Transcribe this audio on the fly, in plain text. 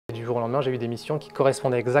jour au lendemain, j'ai eu des missions qui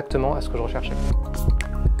correspondaient exactement à ce que je recherchais.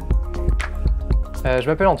 Je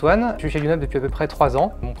m'appelle Antoine, je suis chez Younup depuis à peu près 3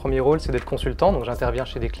 ans. Mon premier rôle c'est d'être consultant, donc j'interviens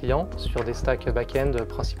chez des clients sur des stacks back-end,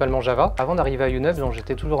 principalement Java. Avant d'arriver à Younup,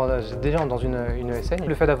 j'étais déjà dans une ESN.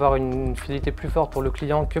 Le fait d'avoir une fidélité plus forte pour le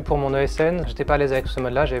client que pour mon ESN, j'étais pas à l'aise avec ce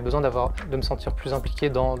mode-là, j'avais besoin de me sentir plus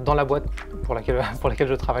impliqué dans la boîte pour laquelle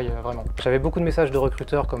je travaille vraiment. J'avais beaucoup de messages de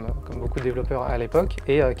recruteurs comme beaucoup de développeurs à l'époque,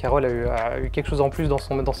 et Carole a eu quelque chose en plus dans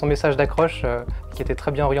son message d'accroche qui était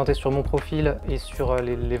très bien orienté sur mon profil et sur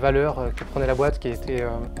les valeurs que prenait la boîte, qui était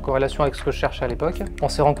en corrélation avec ce que je cherchais à l'époque. On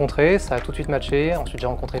s'est rencontrés, ça a tout de suite matché. Ensuite j'ai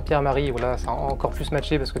rencontré Pierre-Marie, voilà, ça a encore plus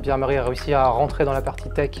matché parce que Pierre-Marie a réussi à rentrer dans la partie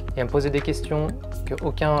tech et à me poser des questions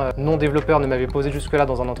qu'aucun non-développeur ne m'avait posé jusque-là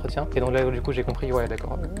dans un entretien. Et donc là du coup j'ai compris, ouais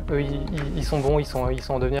d'accord, eux ils sont bons, ils sont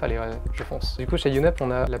en devenir, allez ouais, je fonce. Du coup chez Younup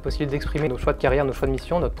on a la possibilité d'exprimer nos choix de carrière, nos choix de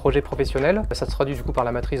mission, notre projet professionnel. Ça se traduit du coup par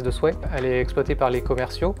la matrice de souhait. Elle est exploitée par les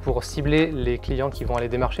commerciaux pour cibler les clients qui vont aller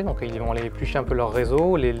démarcher, donc ils vont aller éplucher un peu leur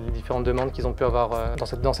réseau, les différentes demandes qu'ils ont pu avoir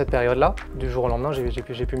dans cette période-là. Du jour au lendemain,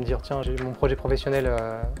 j'ai pu me dire tiens, mon projet professionnel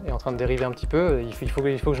est en train de dériver un petit peu, il faut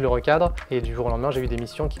que je le recadre. Et du jour au lendemain, j'ai eu des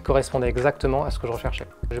missions qui correspondaient exactement à ce que je recherchais.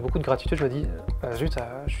 J'ai beaucoup de gratitude, je me dis zut,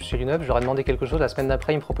 je suis chez Younup, je leur ai demandé quelque chose, la semaine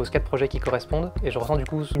d'après, ils me proposent 4 projets qui correspondent et je ressens du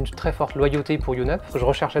coup une très forte loyauté pour Younup. Je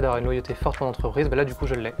recherchais d'avoir une loyauté forte pour l'entreprise, ben là du coup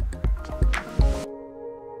je l'ai.